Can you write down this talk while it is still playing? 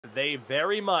they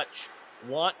very much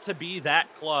want to be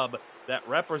that club that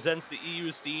represents the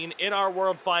EU scene in our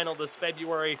World Final this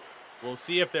February. We'll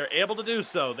see if they're able to do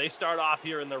so. They start off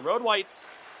here in the road whites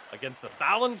against the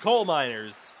Falun coal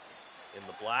miners in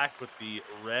the black with the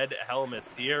red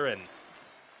helmets here. And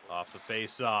off the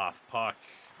face-off, puck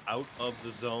out of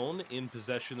the zone, in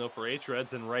possession though for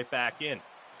hREDS and right back in.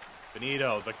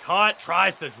 Benito, the cut,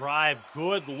 tries to drive.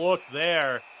 Good look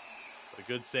there, but a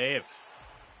good save.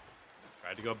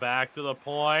 Tried to go back to the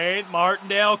point.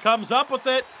 Martindale comes up with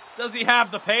it. Does he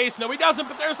have the pace? No, he doesn't,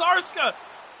 but there's Arska.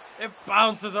 It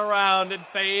bounces around, and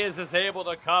FaZe is able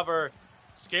to cover.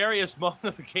 Scariest moment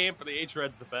of the game for the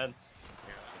hREDS defense.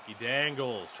 Nicky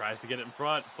Dangles tries to get it in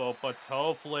front. Fopa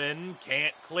Toflin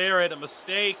can't clear it. A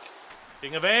mistake.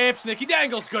 King of Apes, Nicky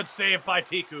Dangles. Good save by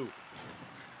Tiku.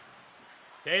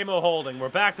 Tamo holding. We're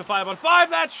back to 5-on-5.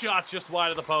 That shot just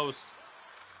wide of the post.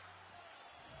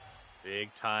 Big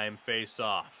time face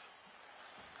off.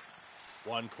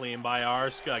 One clean by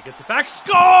Arska. Gets it back.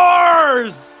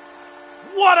 Scores!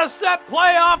 What a set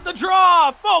play off the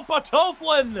draw. Fopa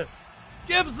Toflin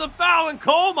gives the Falun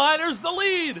coal miners the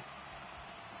lead.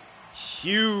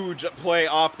 Huge play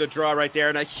off the draw right there,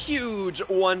 and a huge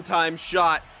one-time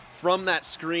shot from that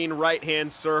screen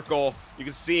right-hand circle. You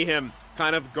can see him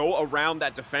kind of go around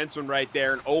that defenseman right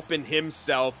there and open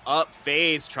himself up.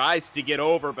 FaZe tries to get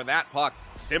over, but that puck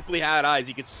simply had eyes.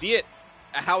 You can see it,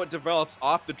 how it develops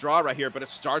off the draw right here, but it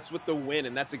starts with the win,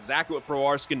 and that's exactly what Pro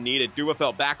Arska needed.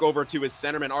 Duafel back over to his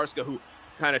centerman, Arska, who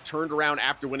kind of turned around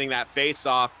after winning that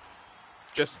face-off.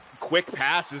 Just quick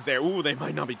passes there. Ooh, they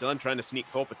might not be done trying to sneak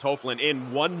Fopa Toflin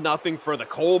in. 1-0 for the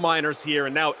coal miners here,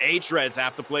 and now hREDS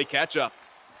have to play catch-up.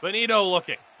 Benito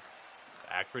looking.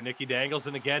 Back for Nicky Dangles,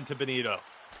 and again to Benito.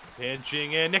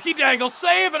 Pinching in. Nicky Dangles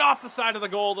saving off the side of the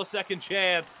goal. The second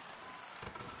chance.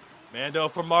 Mando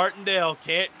for Martindale.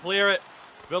 Can't clear it.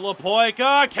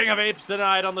 Villapoica. King of Apes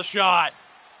denied on the shot.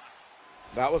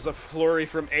 That was a flurry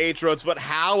from hREDS, but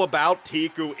how about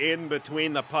Tiku in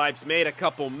between the pipes? Made a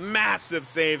couple massive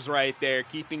saves right there,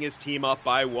 keeping his team up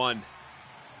by 1.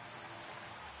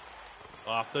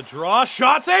 Off the draw.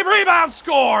 Shot, save, rebound,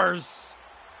 scores!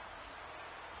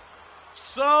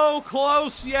 So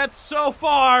close, yet so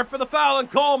far for the Falun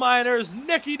coal miners.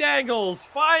 Nicky Dangles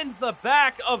finds the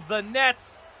back of the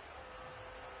nets.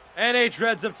 And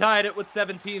hREDS have tied it with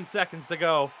 17 seconds to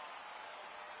go.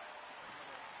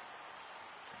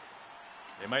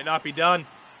 They might not be done.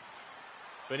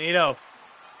 Benito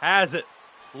has it.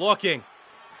 Looking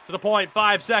to the point.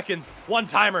 5 seconds.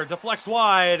 One-timer. Deflects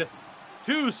wide.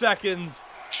 2 seconds.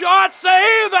 Shot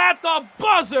save at the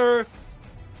buzzer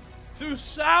to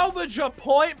salvage a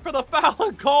point for the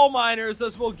Falun coal miners,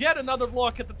 as we'll get another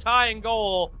look at the tying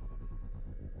goal.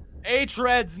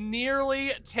 hREDS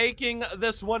nearly taking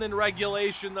this one in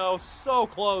regulation, though. So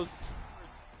close.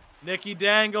 Nicky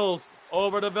Dangles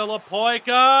over to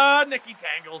Villapoica. Nicky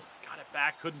Dangles got it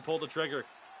back. Couldn't pull the trigger.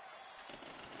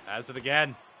 Has it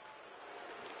again.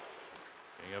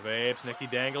 King of Apes. Nicky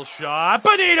Dangles shot.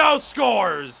 Benito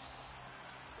scores!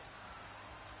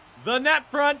 The net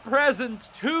front presence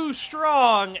too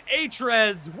strong.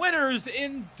 hREDS winners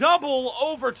in double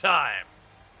overtime.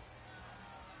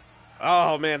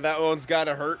 Oh, man, that one's got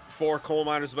to hurt for coal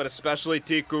miners, but especially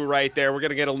Tiku right there. We're going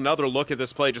to get another look at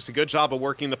this play. Just a good job of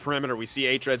working the perimeter. We see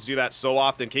hREDS do that so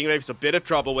often. King of Apes a bit of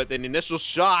trouble with an initial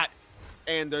shot,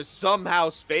 and there's somehow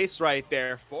space right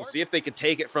there. We'll see if they could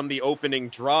take it from the opening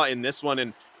draw in this one.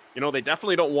 And, you know, they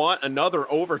definitely don't want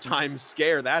another overtime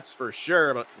scare, that's for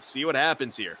sure. But we'll see what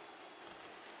happens here.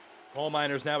 Coal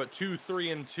miners now at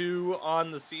 2-3-2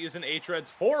 on the season.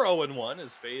 hREDS 4-0-1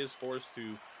 as FaZe forced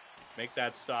to make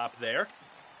that stop there.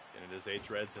 And it is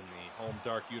hREDS in the home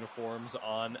dark uniforms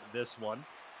on this one.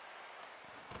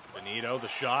 Benito, the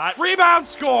shot. Rebound,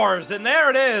 scores! And there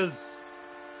it is.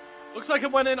 Looks like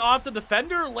it went in off the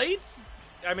defender late.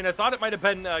 I mean, I thought it might have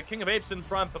been King of Apes in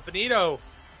front, but Benito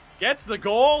gets the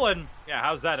goal. And, yeah,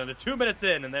 how's that? Under 2 minutes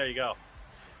in, and there you go.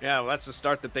 Yeah, well, that's the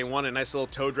start that they want. A nice little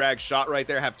toe drag shot right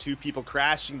there. Have 2 people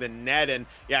crashing the net. And,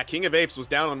 yeah, King of Apes was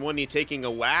down on one knee taking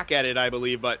a whack at it, I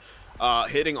believe. But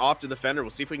hitting off to the defender. We'll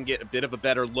see if we can get a bit of a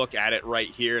better look at it right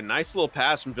here. Nice little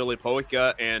pass from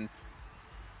Villapoica. And,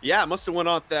 yeah, it must have went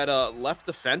off that left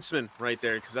defenseman right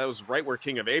there, because that was right where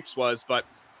King of Apes was. But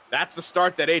that's the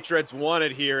start that hREDS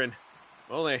wanted here. And,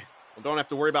 well, they don't have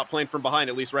to worry about playing from behind,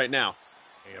 at least right now.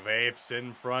 King of Apes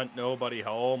in front, nobody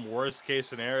home. Worst case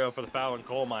scenario for the Falun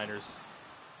coal miners.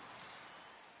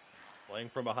 Playing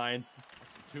from behind,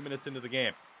 less than 2 minutes into the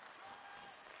game.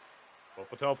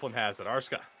 Popotoflin has it.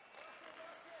 Arska.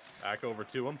 Back over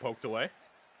to him, poked away.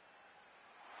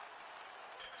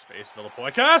 Space,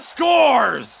 Villapoica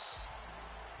scores!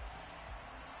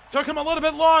 Took him a little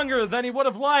bit longer than he would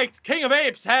have liked. King of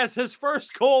Apes has his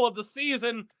first goal of the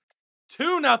season.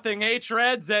 2-0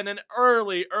 hREDS and an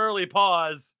early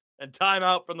pause and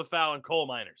timeout from the Falun coal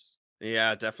miners.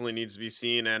 Yeah, it definitely needs to be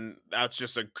seen, and that's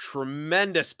just a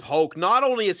tremendous poke. Not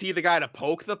only is he the guy to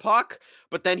poke the puck,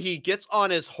 but then he gets on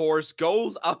his horse,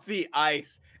 goes up the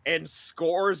ice, and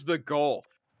scores the goal.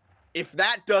 If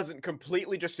that doesn't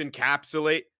completely just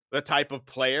encapsulate the type of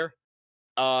player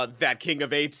that King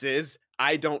of Apes is,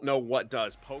 I don't know what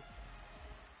does. Poke.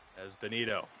 As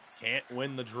Benito can't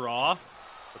win the draw,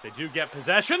 but they do get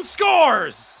possession.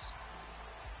 Scores!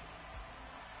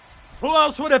 Who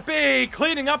else would it be?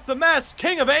 Cleaning up the mess.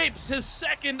 King of Apes, his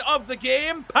second of the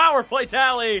game. Power play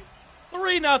tally.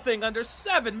 3-0 under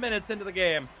 7 minutes into the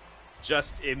game.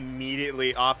 Just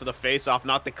immediately off of the face-off.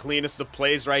 Not the cleanest of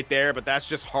plays right there, but that's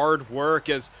just hard work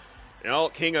as, you know,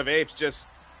 King of Apes just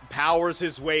powers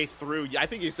his way through. I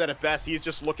think you said it best. He's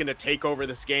just looking to take over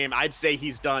this game. I'd say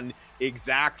he's done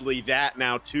exactly that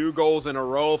now. 2 goals in a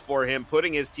row for him,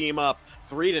 putting his team up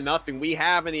 3-0. We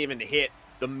haven't even hit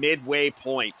the midway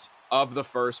point of the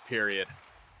first period.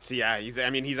 So yeah, he's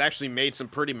actually made some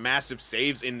pretty massive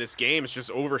saves in this game. It's just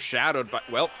overshadowed by,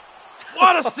 well,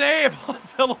 what a save on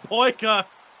Filipoika.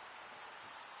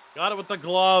 Got it with the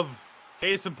glove.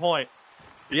 Case in point.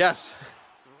 Yes.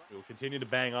 We will continue to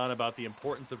bang on about the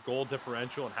importance of goal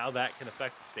differential and how that can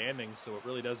affect the standings, so it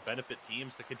really does benefit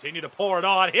teams to continue to pour it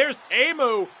on. Here's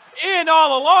Teemu in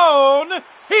all alone.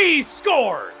 He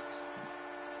scores.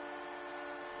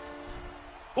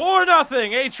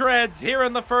 4-0 hREDS here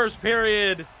in the first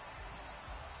period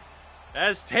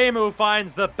as Teemu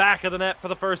finds the back of the net for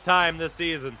the first time this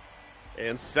season.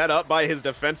 And set up by his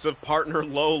defensive partner,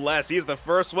 Low Less. He's the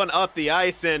first one up the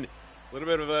ice, and a little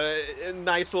bit of a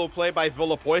nice little play by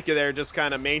Filipoika there, just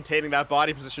kind of maintaining that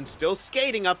body position, still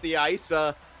skating up the ice,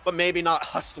 but maybe not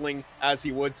hustling as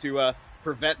he would to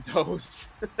prevent those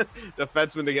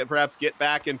defensemen to perhaps get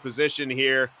back in position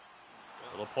here.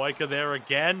 Filipoika there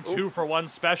again. 2-for-1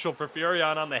 special for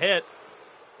Furion on the hit.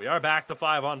 We are back to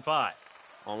 5-on-5.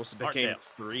 Almost became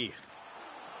 3.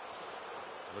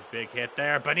 A big hit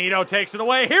there. Benito takes it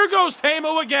away. Here goes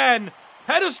Teemu again.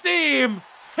 Head of steam.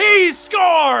 He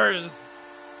scores!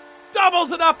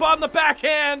 Doubles it up on the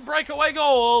backhand. Breakaway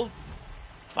goals.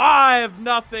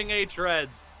 5-0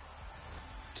 hREDS.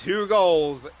 2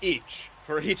 goals each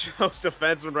for each of those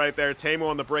defensemen right there. Teemu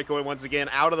on the breakaway once again,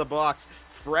 out of the box.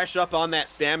 Fresh up on that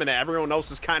stamina. Everyone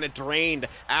else is kind of drained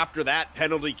after that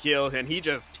penalty kill, and he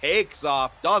just takes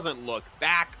off, doesn't look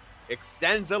back,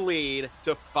 extends the lead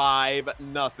to 5-0.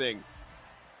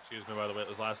 Excuse me, by the way, it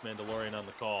was last Mandalorian on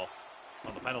the call.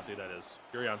 On the penalty, that is.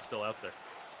 Furion's still out there.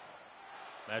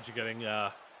 Magic getting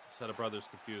a set of brothers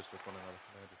confused with one another.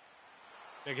 Magic.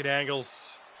 Nicky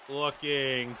Dangles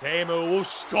looking. Teemu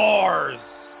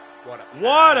scores!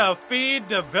 What a feed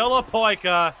to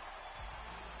Filipoika.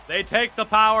 They take the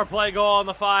power play goal on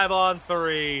the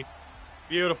 5-on-3.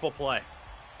 Beautiful play.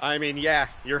 I mean, yeah,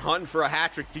 you're hunting for a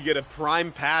hat trick. You get a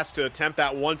prime pass to attempt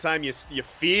that one time. You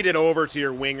feed it over to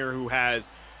your winger who has,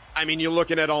 I mean, you're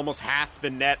looking at almost half the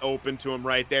net open to him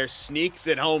right there. Sneaks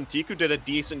it home. Tiku did a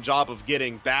decent job of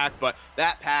getting back, but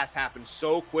that pass happened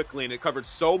so quickly and it covered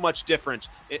so much distance,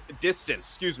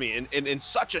 in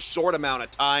such a short amount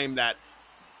of time that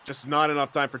just not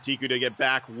enough time for Tiku to get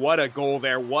back. What a goal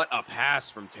there. What a pass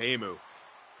from Teemu.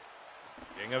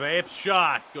 King of Apes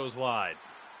shot goes wide.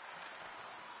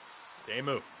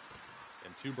 Teemu.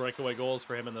 And 2 breakaway goals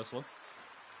for him in this one.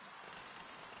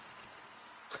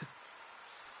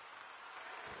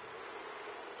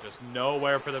 Just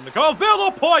nowhere for them to go.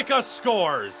 Filipoika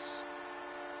scores!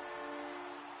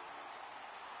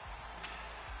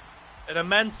 An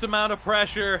immense amount of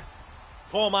pressure.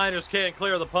 Coal miners can't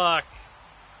clear the puck.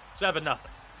 7-0.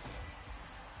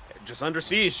 Just under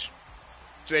siege.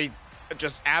 They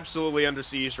just absolutely under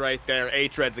siege right there.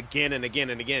 hREDS again and again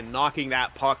and again, knocking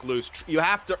that puck loose. You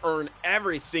have to earn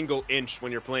every single inch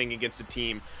when you're playing against a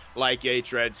team like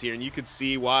hREDS here, and you can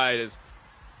see why it is.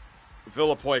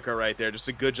 Filipoika right there, just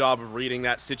a good job of reading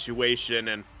that situation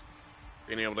and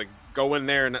being able to go in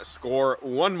there and score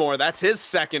one more. That's his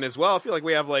second as well. I feel like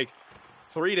we have like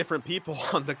 3 different people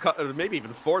on the maybe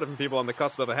even 4 different people on the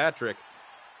cusp of a hat trick.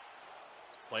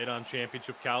 Played on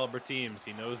championship caliber teams.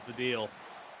 He knows the deal.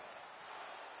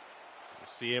 We're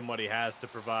seeing what he has to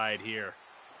provide here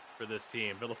for this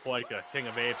team. Filipoika, King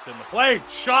of Apes in the play.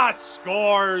 Shot,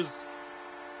 scores.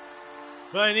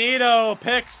 Benito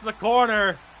picks the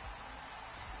corner.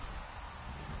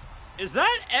 Is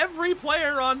that every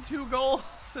player on 2 goals?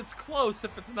 It's close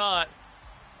if it's not.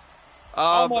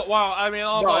 Wow, I mean,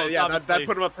 almost. Well, yeah, that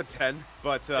put him up to 10,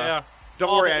 but yeah. Don't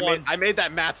All worry, but one. I made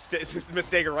that math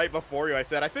mistake right before you. I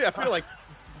said I feel like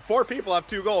 4 people have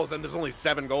 2 goals, and there's only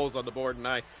 7 goals on the board, and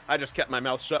I just kept my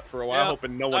mouth shut for a while,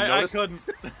 hoping no one noticed. I couldn't.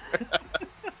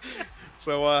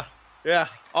 So yeah,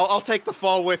 I'll take the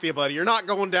fall with you, buddy. You're not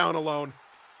going down alone.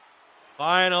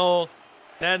 Final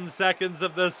 10 seconds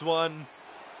of this one.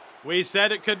 We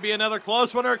said it could be another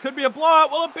close one, or it could be a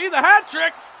blowout. Will it be the hat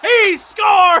trick? He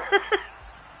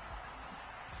scores!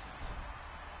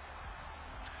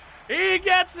 He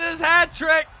gets his hat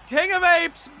trick. King of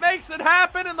Apes makes it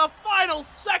happen in the final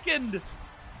second.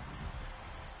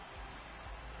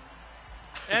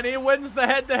 And he wins the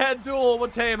head-to-head duel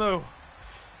with Teemu.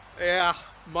 Yeah,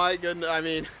 my goodness. I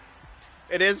mean,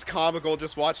 it is comical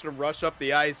just watching him rush up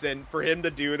the ice, and for him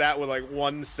to do that with like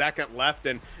 1 second left,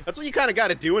 and that's what you kind of got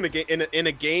to do in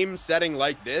a game setting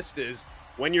like this. Is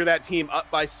when you're that team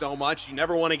up by so much, you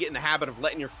never want to get in the habit of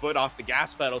letting your foot off the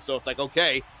gas pedal. So it's like,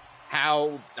 okay,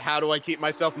 how do I keep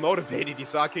myself motivated? You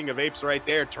saw King of Apes right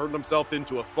there, turned himself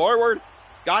into a forward,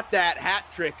 got that hat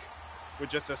trick with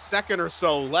just a second or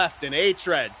so left, and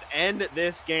hREDS end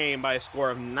this game by a score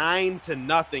of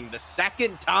 9-0. The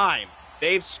second time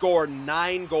they've scored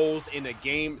 9 goals in a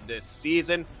game this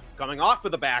season, coming off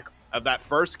of the back of that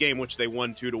first game, which they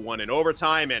won 2-1 in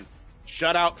overtime, and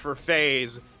shutout for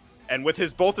FaZe. And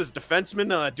with both his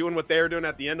defensemen doing what they were doing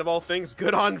at the end of all things,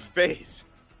 good on FaZe.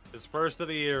 His first of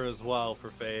the year as well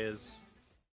for FaZe.